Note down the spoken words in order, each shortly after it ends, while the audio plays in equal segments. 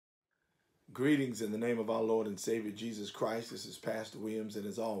Greetings in the name of our Lord and Savior Jesus Christ. This is Pastor Williams, and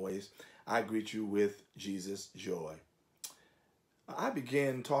as always, I greet you with Jesus joy. I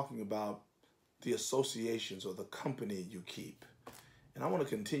began talking about the associations or the company you keep, and I want to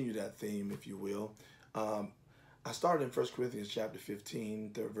continue that theme, if you will. I started in 1 Corinthians chapter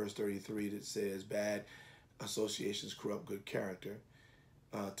 15, verse 33, that says, bad associations corrupt good character,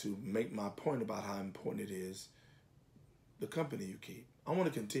 to make my point about how important it is, the company you keep. I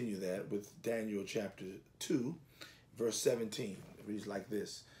want to continue that with Daniel chapter 2, verse 17. It reads like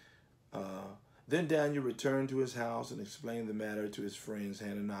this. Then Daniel returned to his house and explained the matter to his friends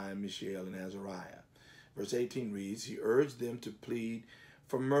Hananiah, Mishael, and Azariah. Verse 18 reads, he urged them to plead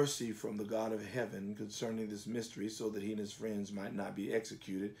for mercy from the God of heaven concerning this mystery, so that he and his friends might not be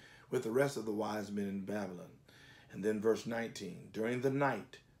executed with the rest of the wise men in Babylon. And then verse 19, during the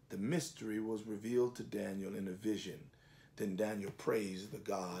night, the mystery was revealed to Daniel in a vision. Then Daniel praised the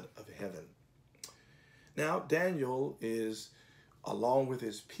God of heaven. Now, Daniel is, along with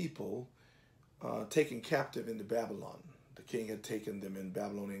his people, taken captive into Babylon. The king had taken them in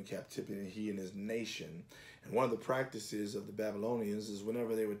Babylonian captivity, he and his nation. And one of the practices of the Babylonians is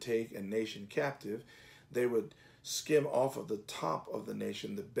whenever they would take a nation captive, they would skim off of the top of the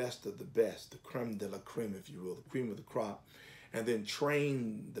nation the best of the best, the creme de la creme, if you will, the cream of the crop, and then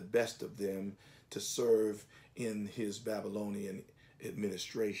train the best of them to serve in his Babylonian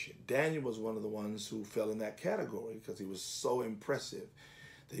administration. Daniel was one of the ones who fell in that category because he was so impressive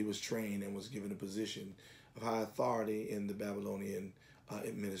that he was trained and was given a position of high authority in the Babylonian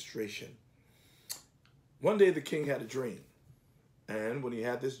administration. One day the king had a dream, and when he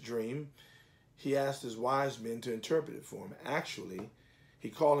had this dream, he asked his wise men to interpret it for him. Actually, he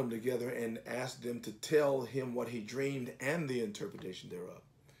called them together and asked them to tell him what he dreamed and the interpretation thereof.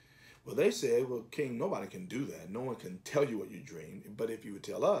 Well, they said, well, king, nobody can do that. No one can tell you what you dreamed. But if you would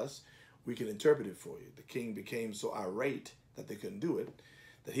tell us, we can interpret it for you. The king became so irate that they couldn't do it,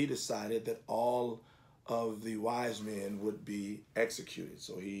 that he decided that all of the wise men would be executed.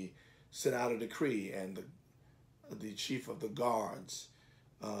 So he sent out a decree, and the chief of the guards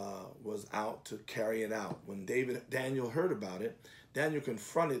was out to carry it out. When Daniel heard about it, Daniel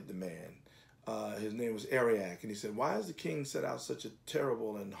confronted the man. His name was Arioch, and he said, why has the king set out such a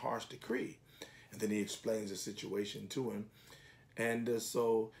terrible and harsh decree? And then he explains the situation to him. And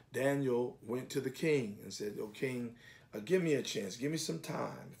so Daniel went to the king and said, oh, king, give me a chance. Give me some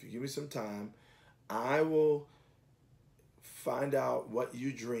time. If you give me some time, I will find out what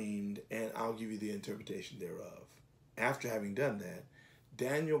you dreamed, and I'll give you the interpretation thereof. After having done that,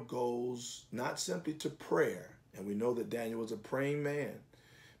 Daniel goes not simply to prayer, and we know that Daniel was a praying man,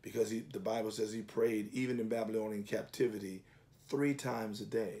 because the Bible says he prayed even in Babylonian captivity 3 times a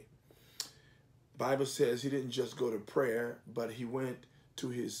day. The Bible says he didn't just go to prayer, but he went to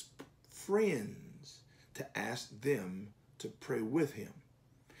his friends to ask them to pray with him.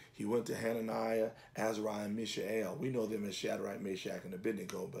 He went to Hananiah, Azariah, and Mishael. We know them as Shadrach, Meshach, and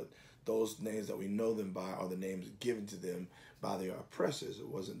Abednego, but those names that we know them by are the names given to them by their oppressors. It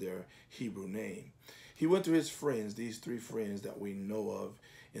wasn't their Hebrew name. He went to his friends, these 3 friends that we know of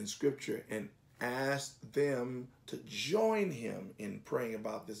in Scripture, and asked them to join him in praying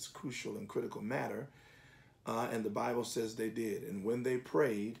about this crucial and critical matter. And the Bible says they did. And when they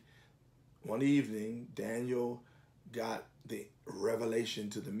prayed, one evening, Daniel got the revelation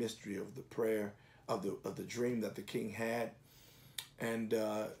to the mystery of the prayer, of the dream that the king had. And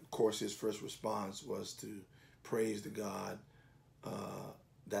of course, his first response was to praise the God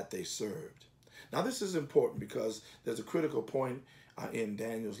that they served. Now, this is important because there's a critical point in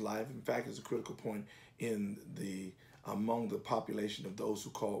Daniel's life. In fact, it's a critical point among the population of those who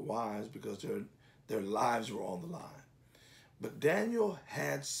called wise, because their lives were on the line. But Daniel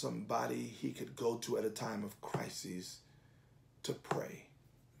had somebody he could go to at a time of crisis to pray.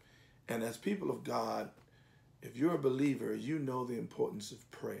 And as people of God, if you're a believer, you know the importance of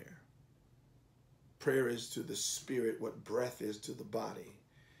prayer. Prayer is to the spirit what breath is to the body.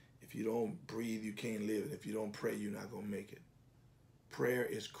 If you don't breathe, you can't live. And if you don't pray, you're not going to make it. Prayer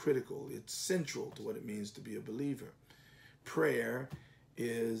is critical. It's central to what it means to be a believer. Prayer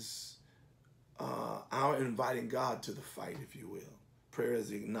is our inviting God to the fight, if you will. Prayer is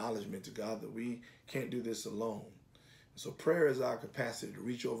the acknowledgement to God that we can't do this alone. So prayer is our capacity to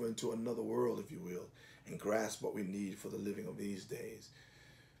reach over into another world, if you will, and grasp what we need for the living of these days.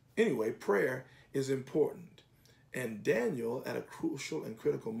 Anyway, prayer is important. And Daniel, at a crucial and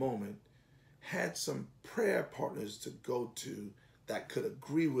critical moment, had some prayer partners to go to that could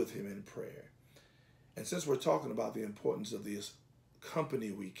agree with him in prayer. And since we're talking about the importance of this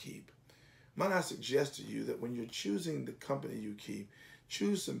company we keep, might I suggest to you that when you're choosing the company you keep,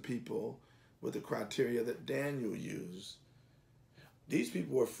 choose some people with the criteria that Daniel used. These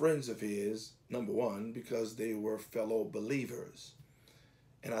people were friends of his, number one, because they were fellow believers.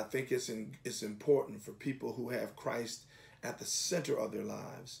 And I think it's important for people who have Christ at the center of their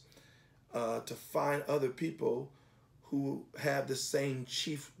lives to find other people who have the same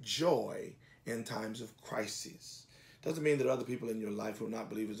chief joy in times of crises. Doesn't mean that other people in your life who are not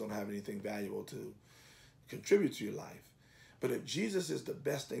believers don't have anything valuable to contribute to your life. But if Jesus is the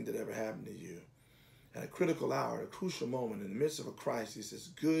best thing that ever happened to you, at a critical hour, a crucial moment in the midst of a crisis, it's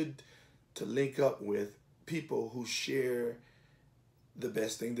good to link up with people who share the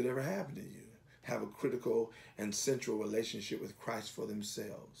best thing that ever happened to you, have a critical and central relationship with Christ for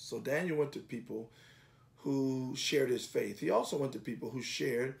themselves. So Daniel went to people who shared his faith. He also went to people who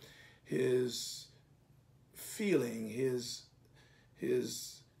shared his feeling,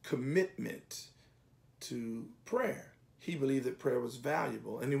 his commitment to prayer. He believed that prayer was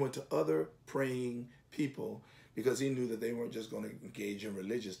valuable, and he went to other praying people because he knew that they weren't just going to engage in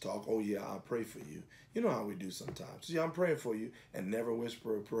religious talk. Oh yeah, I'll pray for you. You know how we do sometimes. Yeah, I'm praying for you, and never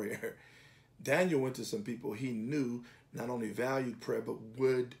whisper a prayer. Daniel went to some people he knew not only valued prayer, but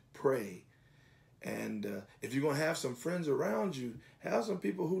would pray. And if you're going to have some friends around you, have some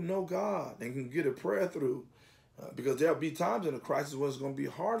people who know God and can get a prayer through. Because there'll be times in a crisis when it's going to be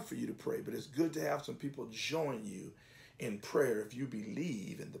hard for you to pray, but it's good to have some people join you in prayer if you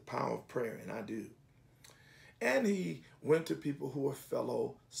believe in the power of prayer, and I do. And he went to people who were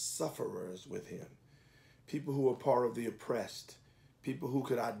fellow sufferers with him, people who were part of the oppressed, people who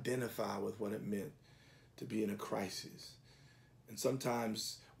could identify with what it meant to be in a crisis. And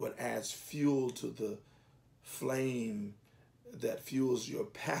sometimes what adds fuel to the flame that fuels your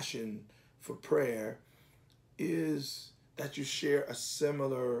passion for prayer is that you share a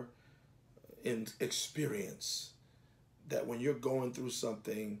similar experience, that when you're going through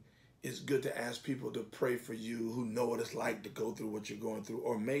something, it's good to ask people to pray for you who know what it's like to go through what you're going through,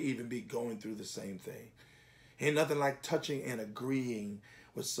 or may even be going through the same thing. Ain't nothing like touching and agreeing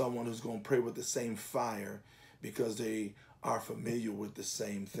with someone who's going to pray with the same fire because they are familiar with the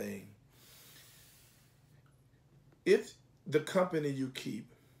same thing. If the company you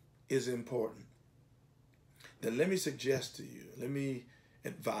keep is important, then let me suggest to you, let me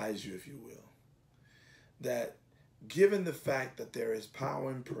advise you, if you will, that given the fact that there is power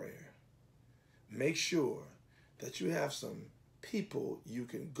in prayer, make sure that you have some people you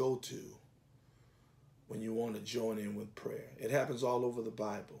can go to when you want to join in with prayer. It happens all over the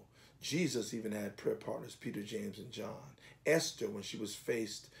Bible. Jesus even had prayer partners, Peter, James, and John. Esther, when she was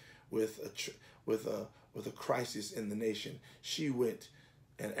faced with a crisis in the nation, she went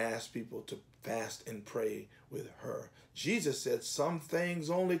and asked people to fast and pray with her. Jesus said some things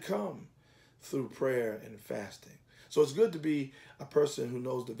only come through prayer and fasting. So it's good to be a person who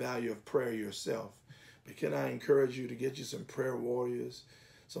knows the value of prayer yourself. But can I encourage you to get you some prayer warriors,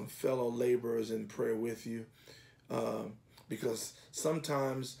 some fellow laborers in prayer with you? Because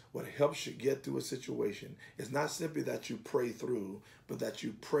sometimes what helps you get through a situation is not simply that you pray through, but that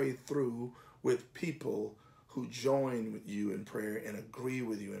you pray through with people who join with you in prayer and agree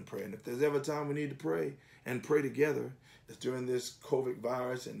with you in prayer. And if there's ever a time we need to pray and pray together, it's during this COVID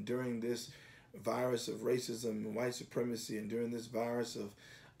virus and during this virus of racism and white supremacy and during this virus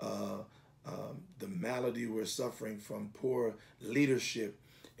of the malady we're suffering from poor leadership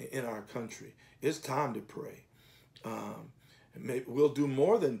in our country. It's time to pray. We'll do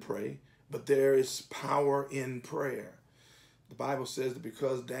more than pray, but there is power in prayer. The Bible says that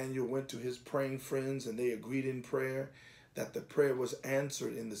because Daniel went to his praying friends and they agreed in prayer, that the prayer was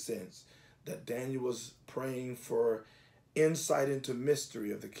answered in the sense that Daniel was praying for insight into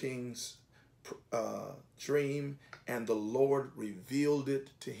mystery of the king's dream, and the Lord revealed it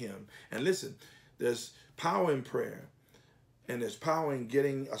to him. And listen, there's power in prayer, and there's power in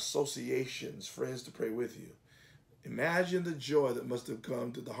getting associations, friends to pray with you. Imagine the joy that must have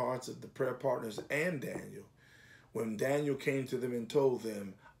come to the hearts of the prayer partners and Daniel when Daniel came to them and told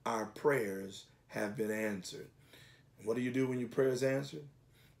them, our prayers have been answered. What do you do when your prayer is answered?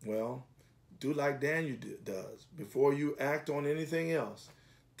 Well, do like Daniel does. Before you act on anything else,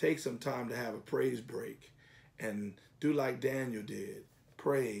 take some time to have a praise break and do like Daniel did.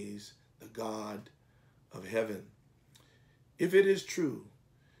 Praise the God of heaven. If it is true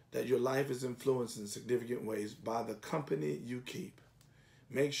that your life is influenced in significant ways by the company you keep,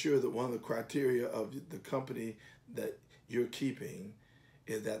 make sure that one of the criteria of the company that you're keeping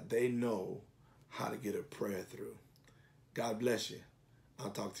is that they know how to get a prayer through. God bless you.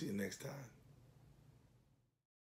 I'll talk to you next time.